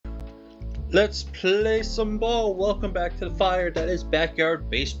Let's play some ball. Welcome back to the fire that is backyard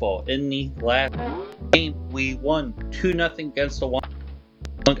baseball. In the last game, we won 2-0 against the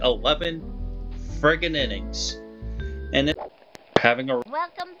 11 friggin' innings. And then having a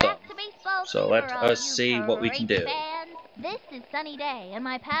welcome back to baseball. So let us see what we can do. Fans. This is Sunny Day, and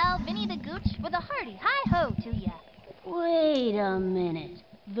my pal Vinny the Gooch with a hearty hi-ho to ya. Wait a minute.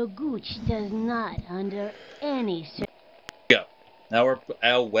 The Gooch does not, under any circumstances. Now we're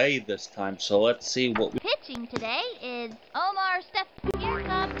away this time, so let's see what we... Pitching today is Omar Steph. Here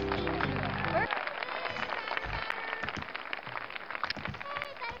comes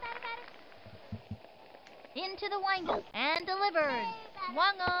into the windup and delivers.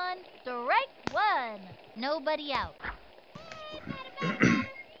 Swung on, strike one. Nobody out.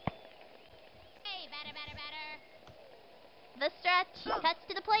 The stretch, cuts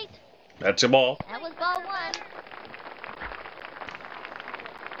to the plate. That's a ball. That was ball one.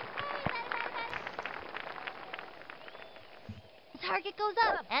 Target goes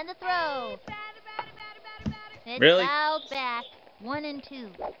up, and the throw. It's Really? fouled back. 1-2.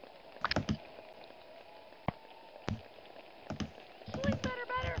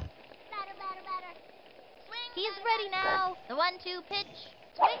 He's ready now. The 1-2 pitch.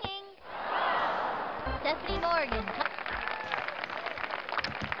 Swinging. Stephanie Morgan.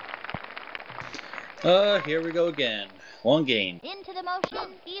 Here we go again. One game. Into the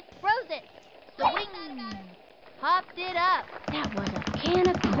motion. He throws it. Swing. Popped it up. That was a can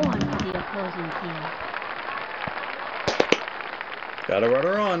of corn for the opposing team. Got a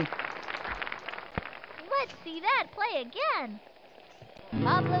runner on. Let's see that play again.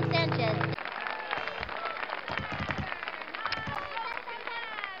 Pablo Sanchez.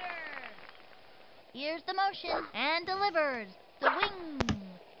 Here's the motion and delivers. Swing.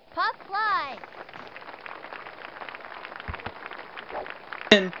 Pop fly.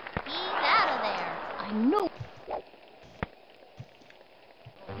 He's out of there. I know.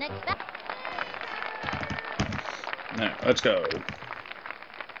 Next back. Now, let's go.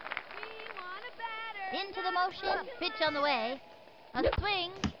 Into the motion. Pitch on the way. A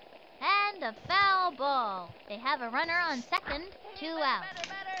swing. And a foul ball. They have a runner on second. 2 out.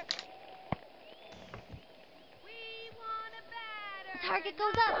 Target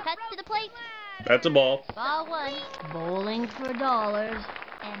goes up. Cuts to the plate. That's a ball. Ball one. Bowling for dollars.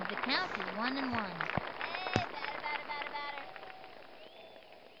 And the count is 1-1.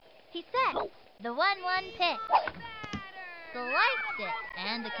 He sets the 1-1 pitch. Sliced it,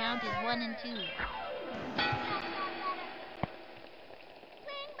 and the count is 1-2.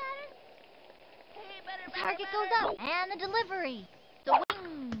 The target goes up, and the delivery.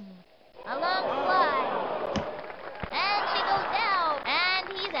 Swing. A long fly. And she goes down, and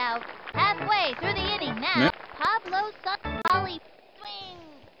he's out. Halfway through the inning now. Pablo Sonali. Swing.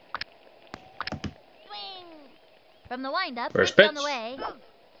 Swing. From the windup, First pitch on pitch. the way.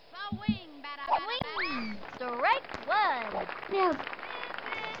 Swing. Strike one. Now,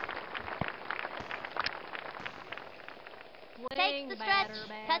 Takes the stretch,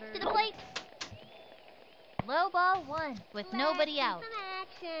 cuts to the plate. Low ball one with nobody out.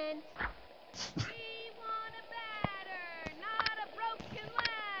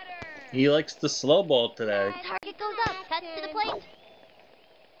 He likes the slow ball today. Target goes up, cuts to the plate.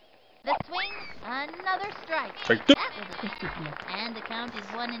 The swing, another strike. Strike two. That was a 50 deal. And the count is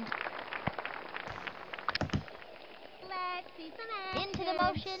 1-2. Into the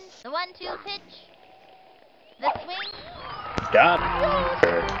motion, the 1-2 pitch. The swing. Got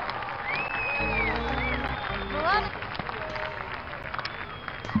it.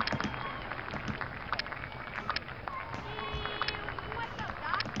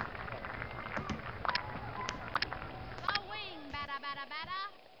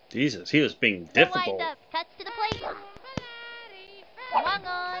 Jesus, he was being difficult. Wind up, cuts to the plate. Swung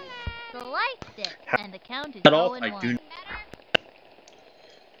on, sliced it, and the count is Cut off, 0-1. I do.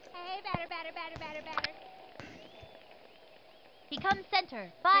 He comes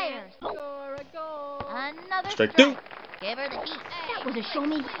center, fires. Another Strike strike. two. Give her the heat. that was a show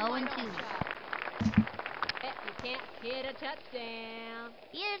me. 0-2. You can't hit a touchdown.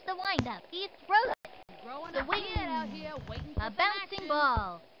 Here's the windup. He throws it. Growing The a wing. kid out here waiting for A some bouncing action.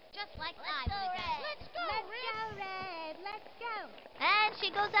 ball. Just like Let's go, Red. Let's go, Red. Let's go. And she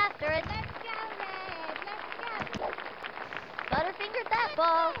goes after it. Butterfingered that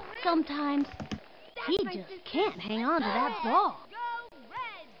ball. Sometimes he just can't hang on to that ball.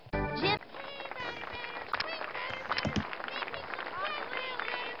 Go, Red. Jim.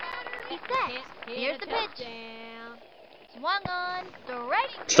 He's set. Here's the pitch. Touchdown. Swung on.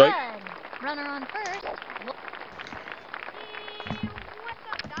 Strike Strike. one. Runner on first.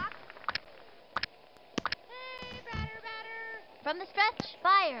 From the stretch,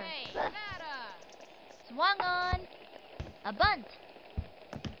 fire. Hey, batter. Swung on. A bunt.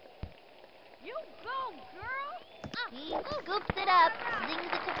 You go, girl. He scoops it up, zings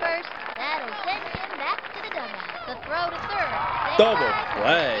it to first. That'll send him back to the dugout. The throw to third. They Double fly.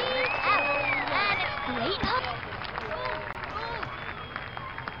 play. He's out. And it's great up.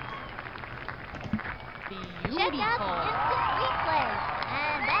 Check out the instant replay.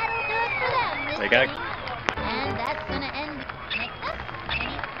 And that'll do it for them this They got- inning. And that's going to end. Next up.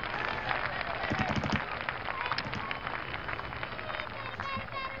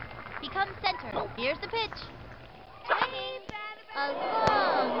 He comes center. Here's the pitch. Swinging. A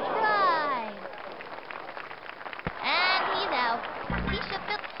long drive. And he's out. He should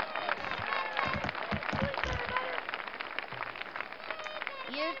feel.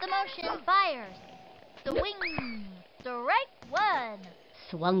 Here's the motion. Fires. Swing. Strike one.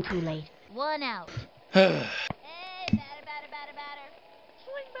 Swung too late. One out. Hey, batter.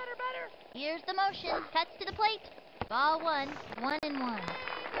 Swing, batter. Here's the motion. Cuts to the plate. Ball one. 1-1. Hey,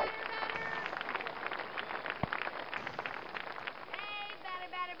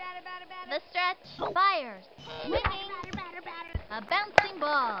 batter. The stretch. Fires. Swinging. A bouncing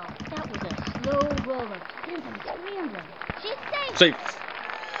ball. That was a slow roller. Sent him scrambling. She's safe. Safe.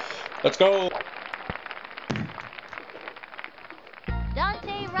 Let's go.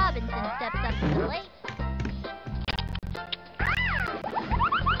 Dante Robinson steps up to the plate.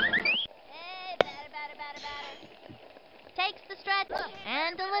 Hey, batter. Takes the stretch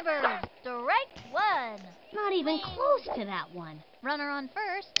and delivers. Strike one. Not even close to that one. Runner on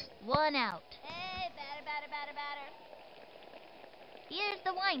first. One out. Hey, batter. Here's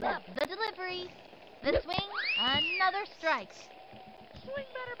the windup. The delivery. The swing. Another strike. Swing,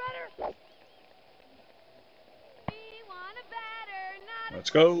 batter. We want a batter, not Let's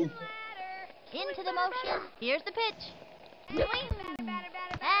go. a ladder. Into the motion. Here's the pitch. Swing. Batter.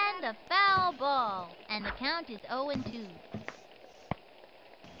 And a foul ball. And the count is 0-2. Hey,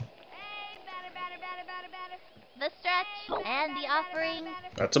 batter. The stretch and the offering.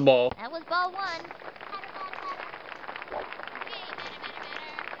 That's a ball. That was ball one.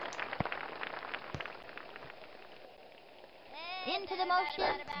 Into the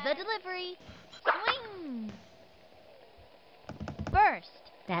motion. The delivery. Swing. First.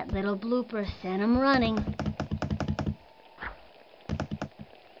 That little blooper sent him running.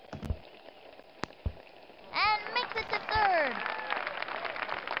 And makes it to third.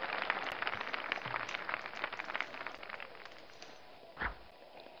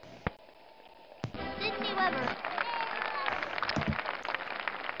 Sidney Weber.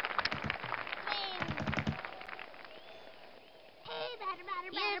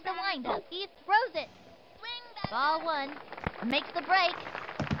 Here's the windup. He throws it. Ball one. Makes the break.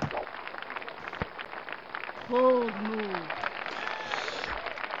 Bold move.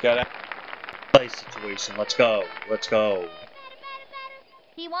 Got a play situation. Let's go.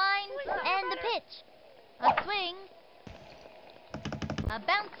 He winds and the pitch. A swing. A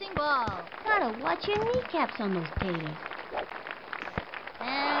bouncing ball. Gotta watch your kneecaps on those taters.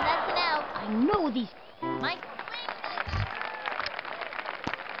 And that's an out. I know these. Mike.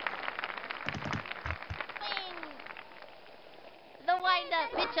 Swing. The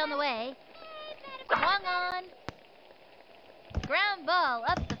wind-up pitch on the way. Swung on. Ground ball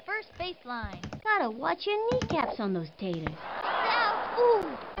up the first baseline. Gotta watch your kneecaps on those taters. It's out. Ooh.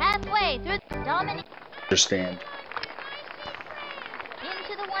 Halfway through the dominant. Understand.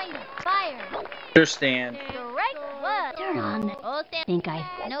 Into the wind-up. Fire. Understand. Strike one. Turn on the. Oh, stand. Think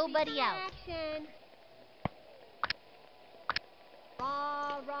I. Nobody out. Action.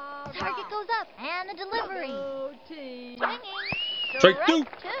 Rah. Target goes up. And the delivery. Go team. Swinging. Strike two.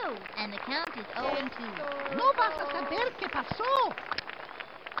 Two. And the count is 0-2. No vas a saber qué pasó.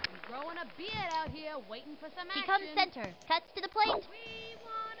 Growing a beard out here, waiting for some He action. comes center. Cuts to the plate. We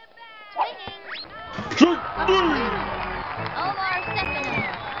want a batter. Swinging. Strike three. Omar Stefano.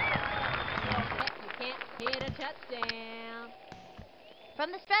 You can't hit a touchdown. From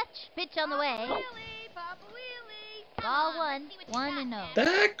the stretch. Pitch on the way. Wheelie, Papa Wheelie. Ball one. 1-0.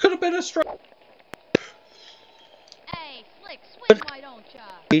 That could have been a strike. Hey, Slick, swing, why don't ya?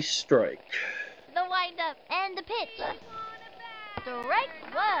 A strike. The windup and the pitch.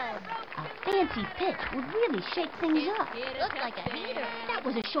 Strike one. A fancy pitch would really shake things up. Hit Looked like a heater. That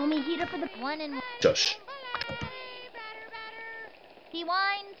was a show me heater for the. 1-1. Shush. He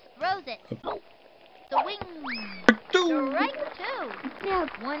winds. Throws it. The wing. Two. Strike two. Now,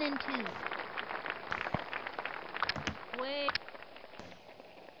 1-2. Wait.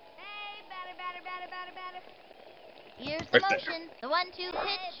 Here's the Right there. motion. The 1-2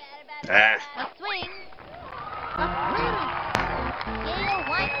 pitch. Ah. A swing. Gale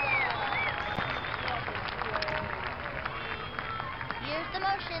winds. Here's the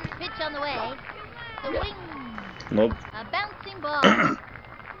motion. Pitch on the way. The wing. Nope. A bouncing ball.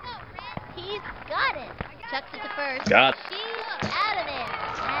 He's got it. Chucks it to first. Got it. She's out of there.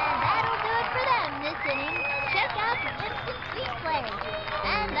 And that'll do it for them this inning. Check out the instant replay.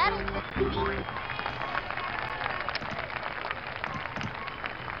 And that'll be.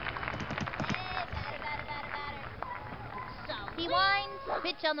 He winds.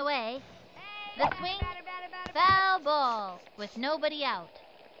 Pitch on the way. The swing. Foul ball with nobody out.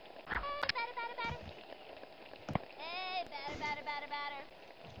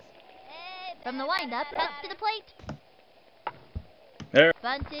 From the windup, cuts to the plate. There.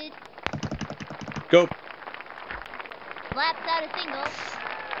 Bunted. Go. Slaps out a single.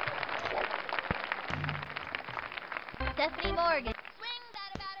 Stephanie Morgan. Swing,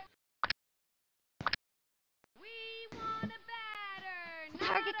 batter. We want a batter.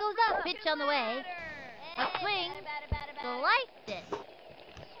 Target goes up. Pitch on the way. A swing. Sliced it.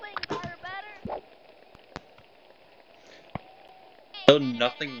 Swing, batter. So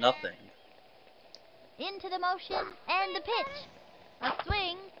nothing. Into the motion and the pitch. A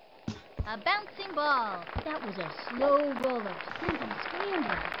swing. A bouncing ball. That was a slow roller, sinking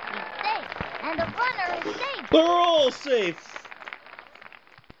scrambler. He's safe. And the runner is safe. They're all safe.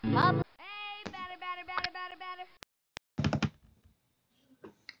 Pablo.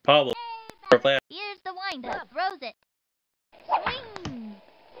 Pablo. Here's the windup. Throws it. Swing.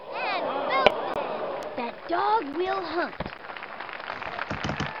 And bounces. That dog will hunt.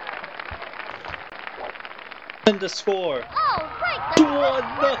 And to score. Oh, right.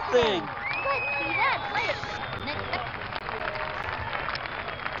 1-0. Let's see that. Play it. Next up.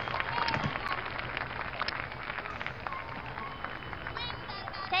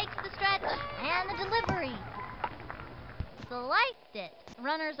 Takes the stretch and the delivery. Sliced it.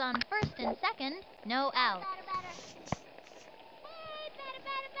 Runners on first and second. No out.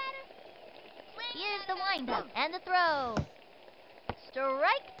 Here's the windup and the throw.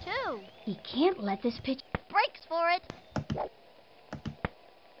 Strike two. He can't let this pitch. Breaks for it.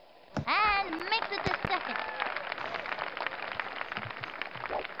 And makes it to second.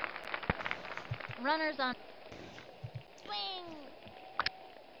 Runners on. Swing.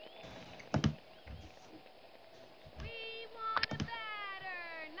 We want a batter,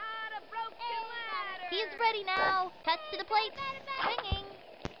 not a broken ladder. He's ready now. Cuts to the plate. Swinging.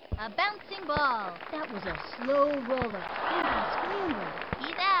 A bouncing ball. That was a slow roller, sinking scrambler.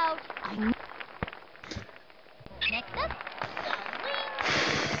 He's out. I Next up.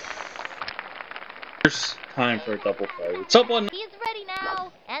 There's time for a double play. It's up on. He's ready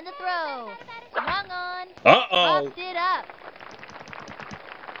now. And the throw. Swung on. Uh-oh. Popped it up.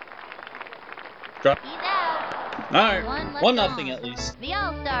 Drop. He's out. All right. One left 1-0 on. at least. The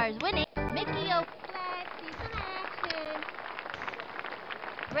All-Stars winning. Mickey O.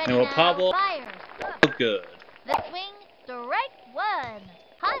 Ready And will now. Pablo- Fires. Oh, good. The swing. Strike one.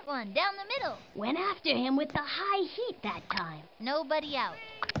 Hot one down the middle. went after him with the high heat that time. Nobody out.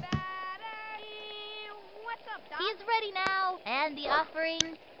 He's ready now. And the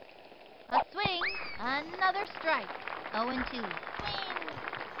offering. A swing. Another strike. 0-2.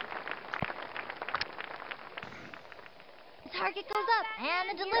 The target goes up. And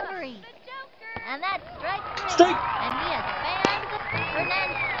the delivery. And that's strike three. Strike. And he has fanned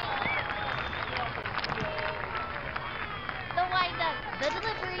Fernandez. The windup. The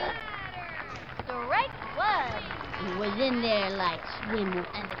delivery. Strike one. He was in there like swim.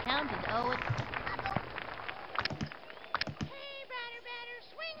 And the count is 0.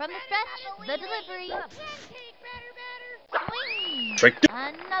 From the stretch, the delivery. Swing. Strike two.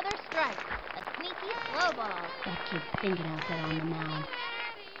 Another strike. A sneaky slow ball. That kid's thinking out there on the mound.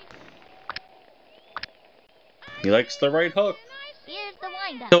 He likes the right hook. Here's the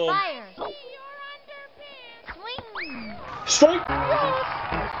windup. Go. Fires. Swing. Strike.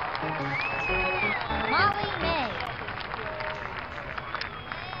 Molly May.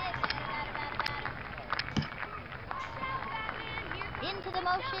 Into the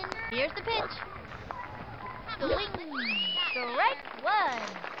motion. Here's the pitch. Swing. Strike one.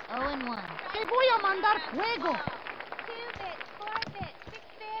 0-1. Te voy a mandar fuego.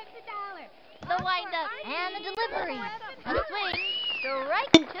 The windup and the delivery. A swing.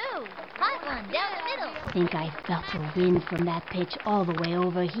 Strike two. Hot one down the middle. Think I felt the wind from that pitch all the way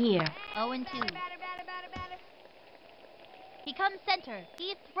over here. 0-2. He comes center.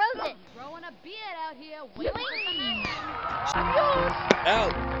 He throws it. Throwing a beard out here. Swing.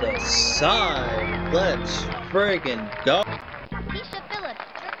 Out the side. Let's friggin' go. Keisha Phillips.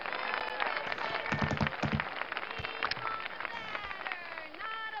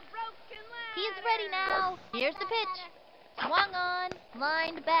 Here's the pitch. Swung on,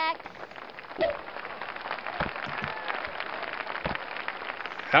 lined back.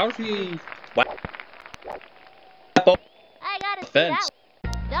 How's he? I gotta see Fence.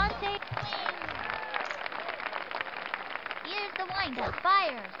 that. Dante. Here's the windup.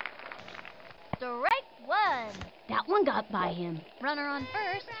 Fires. Strike one. That one got by him. Runner on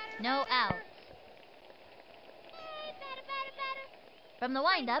first. No outs. From the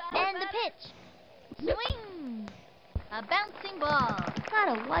windup and the pitch. Swing. A bouncing ball.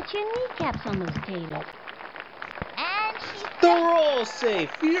 Gotta watch your kneecaps on those taters. And she's They're all safe.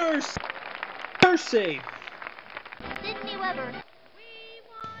 You're safe. Sydney Weber. We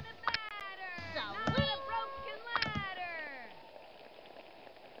want a batter, So not a broken ladder.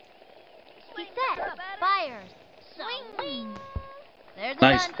 He Swing, set. batter, batter. Fires. Swing. There's a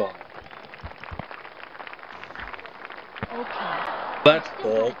Nice bunt. ball. Okay. That's Still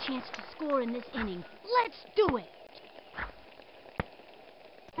ball. got a chance to score in this inning. Let's do it.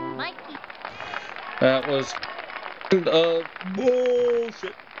 Mikey. That was bullshit.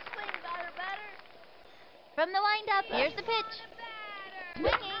 Swing, batter, batter. From the windup. Here's the pitch.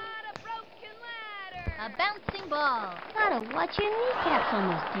 Swinging. Not a broken ladder. A bouncing ball. Gotta watch your kneecaps on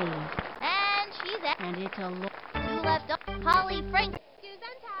those taters. And she's out. And it's a Two left on. Polly Frank.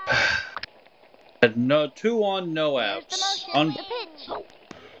 No, 2 on, no Here's the outs. motion. The pitch.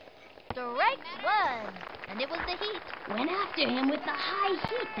 Strike one. And it was the heat. went after him with the high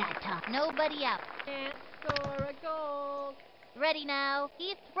heat that time. Nobody out. Can't score a goal. Ready now.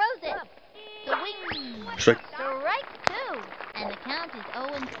 He throws it. Swing. Strike. Strike two. And the count is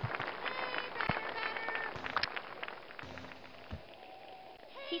 0-2.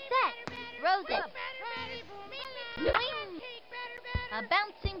 He set. Throws it. Swing. A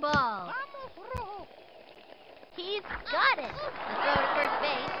bouncing ball. He's got it. The throw to first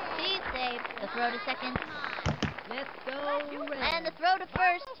base. She's safe. The throw to second. Let's go, Red. And the throw to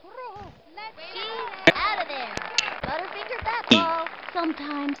first. She's out of there. Butterfinger bat ball.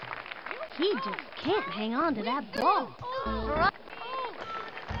 Sometimes he just can't hang on to that ball. Strike.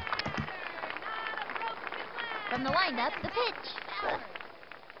 From the windup, the pitch.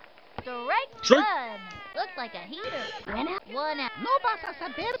 Strike Strike. one. Looks like a heater. Went out. One out. No vas a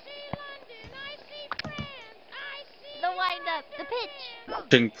saber. The windup, the pitch.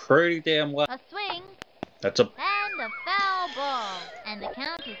 Doing pretty damn well. A swing That's a and a foul ball. And the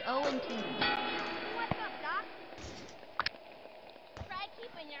count is 0-2. What's up, Doc? Try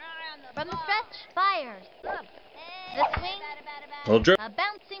keeping your eye on the From the ball. stretch, fires. The swing, little drip. a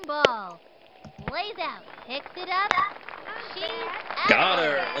bouncing ball. Lays out, picks it up. She's out. Got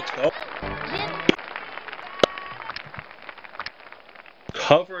her. Let's go. Jim,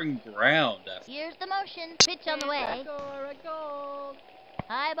 Covering ground. here's the motion. Pitch on the way. Score a goal.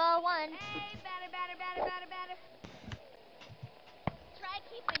 High ball one. Hey, batter. Try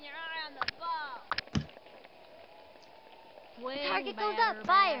keeping your eye on the ball. Swing, Target goes batter, up,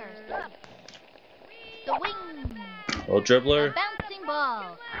 fires. batter. The wing. Little A dribbler. bouncing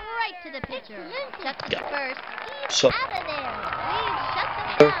ball. Right to the pitcher. Chucks it to first. He's So- out of there. We've shut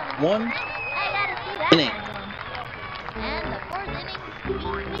them down. One I gotta see that inning. one again. And the fourth inning, Pete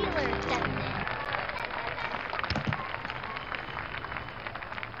Wheeler steps in.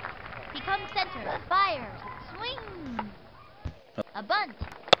 He comes center, fires, swings. A bunt.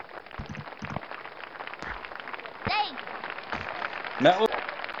 Safe. That was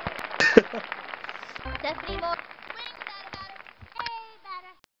Stephanie Moore. Swing, batter. Hey,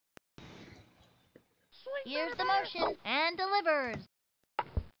 batter. Here's the motion and delivers.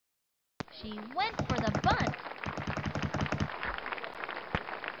 She went for the bunt.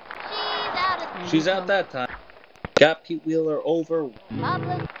 She's out of She's out that time. Got Pete Wheeler over.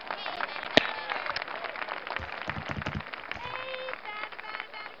 Pablo.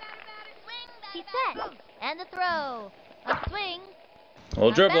 He set. And the throw. A swing. Little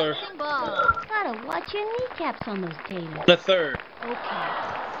A dribbler. bouncing ball. Gotta watch your kneecaps on those taters. The third. Okay.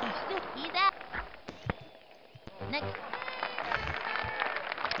 He's out. Next.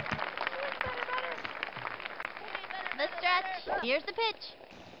 The stretch. Here's the pitch.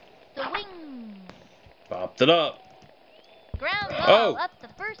 Swing. Popped it up. Ground ball Oh. up the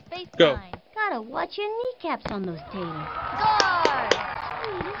first base Go. line. Gotta watch your kneecaps on those taters. Score.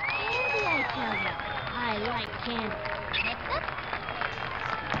 Sweet as candy, I tell you. I like candy. Next up.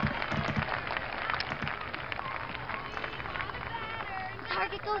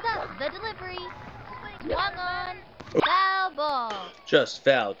 Target goes up. The delivery. Swung on. Foul ball. Just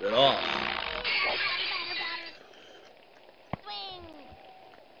fouled it off. Swing.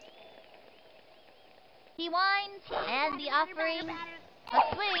 He winds, and the offering.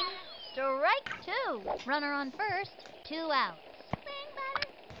 A swing. Strike two. Runner on first. 2 outs.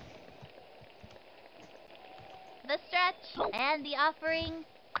 The stretch and the offering.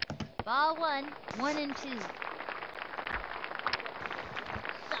 Ball 1. 1 and 2.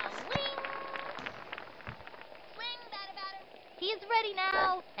 He's ready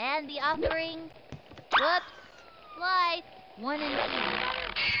now. And the offering. Whoops. Slice. 1 and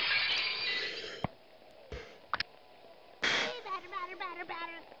 2.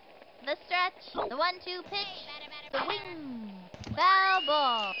 The stretch. The 1-2 pitch. The wing. Foul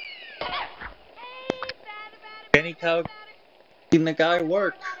ball. Kenny Cow making the guy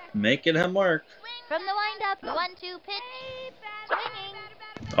work. Making him work. From the windup. The 1-2 pitch. Swinging.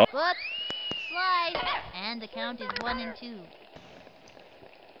 Oh. Whoops. Slice. And the count is 1 and 2.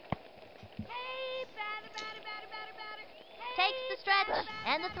 Takes the stretch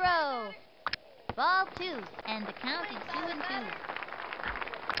and the throw. Ball 2, and the count is 2 and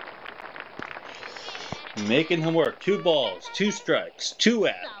 2. Making him work. 2 balls, 2 strikes, 2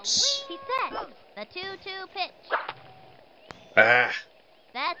 outs. He sets the 2-2 pitch. Ah,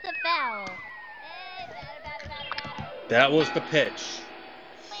 That's a foul. that was the pitch.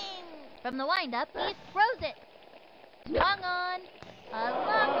 From the windup, he throws it. Swung on. A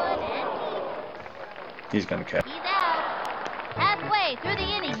long one and He's gonna catch. he's out. Halfway through the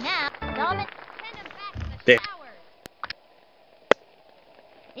inning now. Send him back to the There. shower.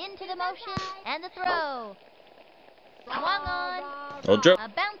 Into the motion and the throw. Swung on. No joke. A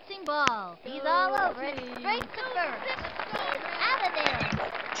bouncing ball. He's all over it. Straight to first. He's out of there.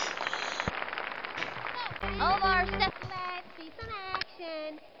 Omar steps. Let's see some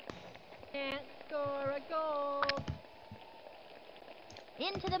action. Can't score a goal.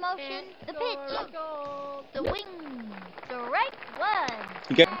 Into the motion. The Score a pitch. goal. The wing. Strike 1.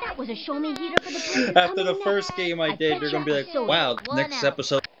 Okay. That was a show-me heater for the players After the coming first next. game I did, bet they're gonna be you like, a soda. wow, One next out.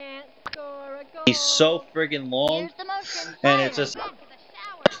 episode Can't score a goal. he's so friggin' long, Here's the motion. and it's Fire. just Back to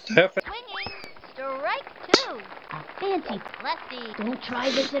the shower. perfect. Swinging. Strike 2. A fancy. Lefty. Don't try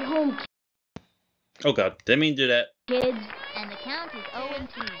this at home, Oh god, didn't mean to do that. kids. And the count is 0 and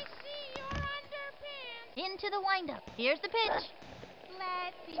 2. Into the windup. Here's the pitch.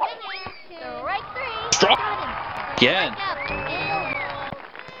 Let's see Swinging. Strike 3. Strike. Got him. Again. Strike out.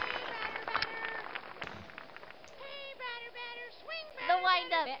 And the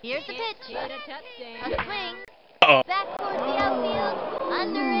windup. Here's the pitch. Get a touchdown. A swing. Uh-oh. Back towards the outfield.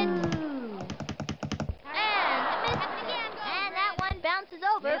 Under it. And missed it. And that one bounces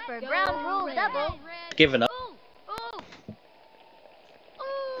over for a ground rule double. Giving up.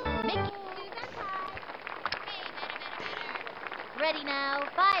 Mickey. Ready now.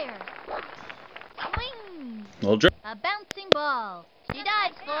 Fire. Swing. No joke. A bouncing ball. She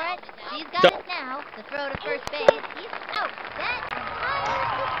dives for it. She's got it now. The throw to first base. He's out. That is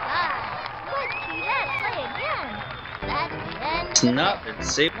high. Let's see that play again. That's the end. It's not been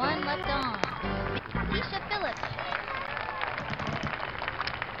safe. One left on. Keisha Phillips.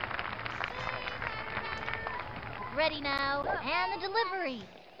 Ready now. And the delivery.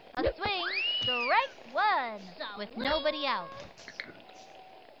 A swing. Strike 1. With nobody out.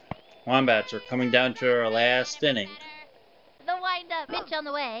 Wombats are coming down to our last inning. The wind-up pitch on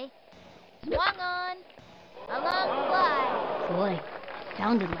the way. Swung on. A long fly. Boy,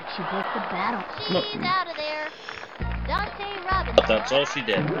 sounded like she broke the battle. She's out of there. Dante Robinson. That's all she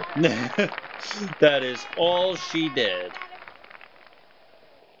did. That is all she did.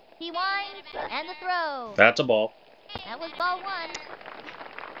 He winds and the throw. That's a ball. That was ball 1.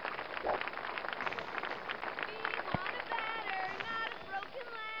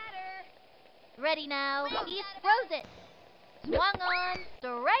 Ready now. He throws it. Swung on.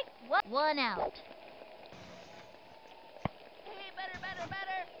 Strike 1 out.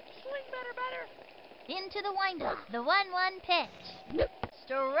 Swing better. Into the windup. The 1-1 pitch.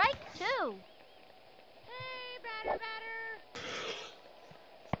 Strike 2.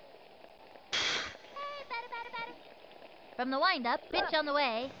 From the windup, pitch on the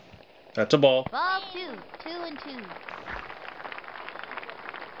way. That's a ball. Ball 2. 2 and 2.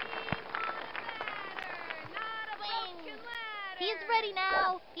 He's ready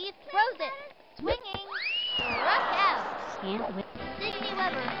now. He throws it. Swinging. Struck out. Can't wait. Sydney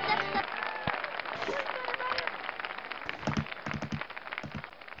Weber steps up.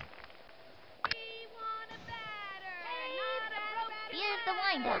 Here's the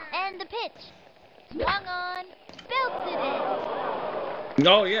windup and the pitch. Swung on. Belted it.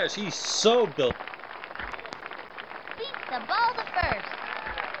 Oh yeah, she's so built. Beats the ball to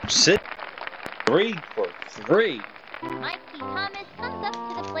first. Sit 3 for 3. Mikey Thomas comes up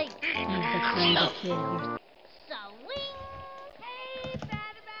to the plate. He's the kind of kid who's Swing.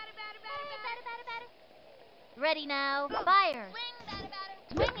 ready now. Fire.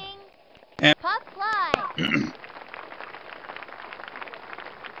 Swinging. And- Pop fly.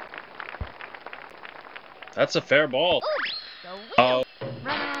 That's a fair ball. Ooh, the Oh, wheel.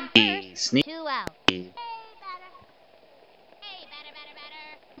 Runner on he first. sneak. 2 out.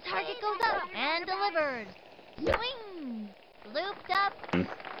 Target goes up and delivers. Swing. Looped up. And it's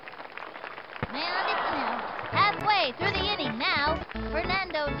an out. Halfway through the inning now.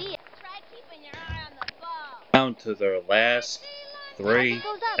 Fernando Deja. Try keeping your eye on the ball. Down to their last 3 Target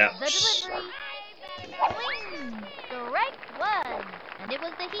goes up. outs. The delivery. Swing. Strike 1. And it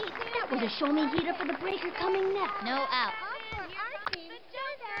was the heat. That was a show-me heater for the breaker coming next. No out.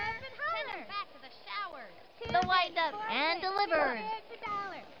 The wind up and delivers.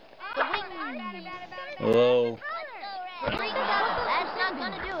 Swing. Oh, Straight out. That's not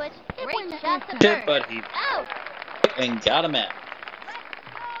gonna do it. Great shot to shit, third. but he Out. and got him out.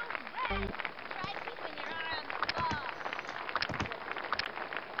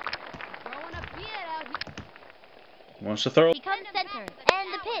 Growing a beard out here. Wants to throw. He comes center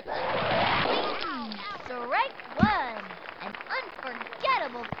and the pitch. Swing. Strike 1. An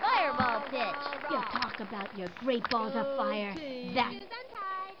unforgettable fireball pitch. You talk about your great balls of fire. That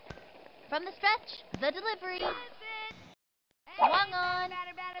From the stretch, the delivery. Swung on.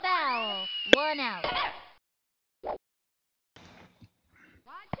 Foul. 1 out. Watch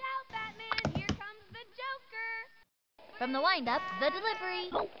out, Batman. Here comes the Joker. From the windup, the delivery.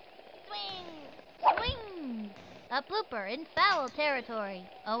 Swing. Swing. A blooper in foul territory.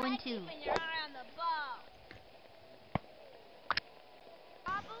 0-2. Your eye on the ball.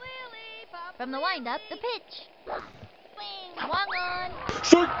 Pop-a-lily, From the windup, the pitch. Swing. Swung on.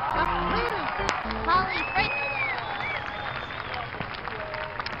 Shoot! Holly Frank.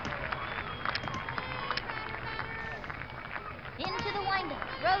 Into the windup.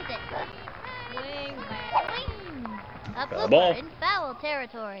 Throws it. Swing, Swing. A Foul ball. blooper in foul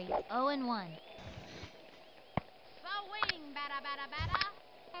territory. 0-1. Swing, batter, batter, batter.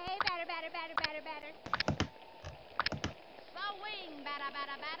 Hey, batter, batter, batter, batter, batter. Swing, batter,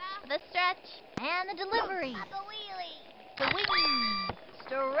 batter, batter. The stretch and the delivery. Swing.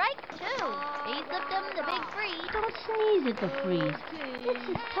 Strike 2. He slipped him the big free. don't sneeze at the freeze. It's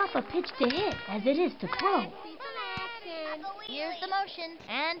as tough a pitch to hit as it is to throw. Here's the motion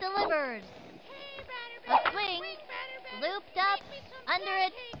and delivers. A swing. Looped up. Under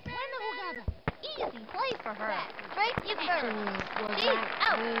it. Easy play for her. Straight you first. She's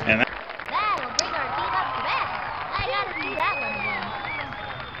out. And That'll bring our team up to bat. I gotta see that one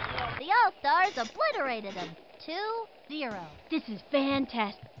again. The All-Stars obliterated them. 2-0. This is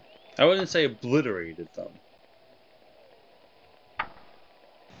fantastic. I wouldn't say obliterated them.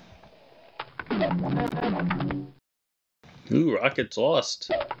 Ooh, Rockets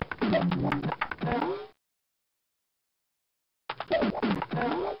lost.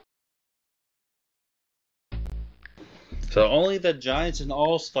 So only the Giants and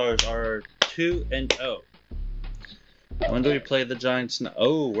All-Stars are 2-0. When do we play the Giants?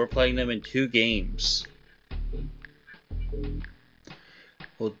 Oh, we're playing them in 2 games.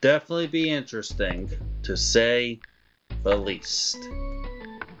 Will definitely be interesting, to say the least.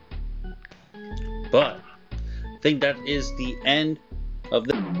 But I think that is the end of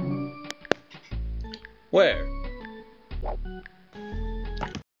the where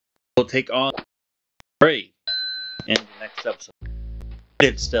we'll take on Ray in the next episode.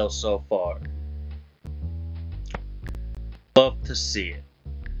 It's still so far. Love to see it.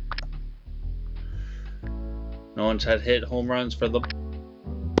 No one's had hit home runs for the.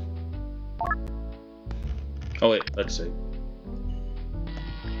 Oh wait, let's see.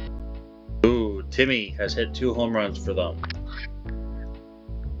 Ooh, Timmy has hit 2 home runs for them.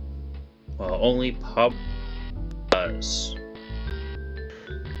 Well, only Pop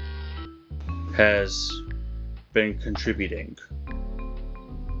has been contributing.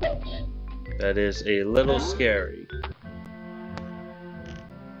 That is a little scary.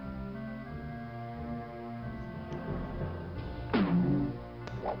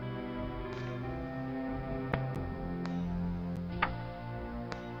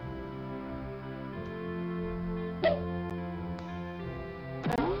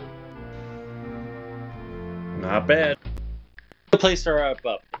 Not bad. The place to wrap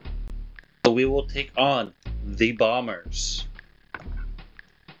up. So we will take on the Bombers.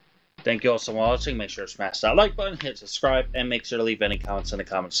 Thank you all so much for watching. Make sure to smash that like button, hit subscribe, and make sure to leave any comments in the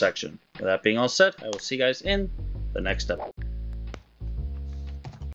comment section. With that being all said, I will see you guys in the next episode.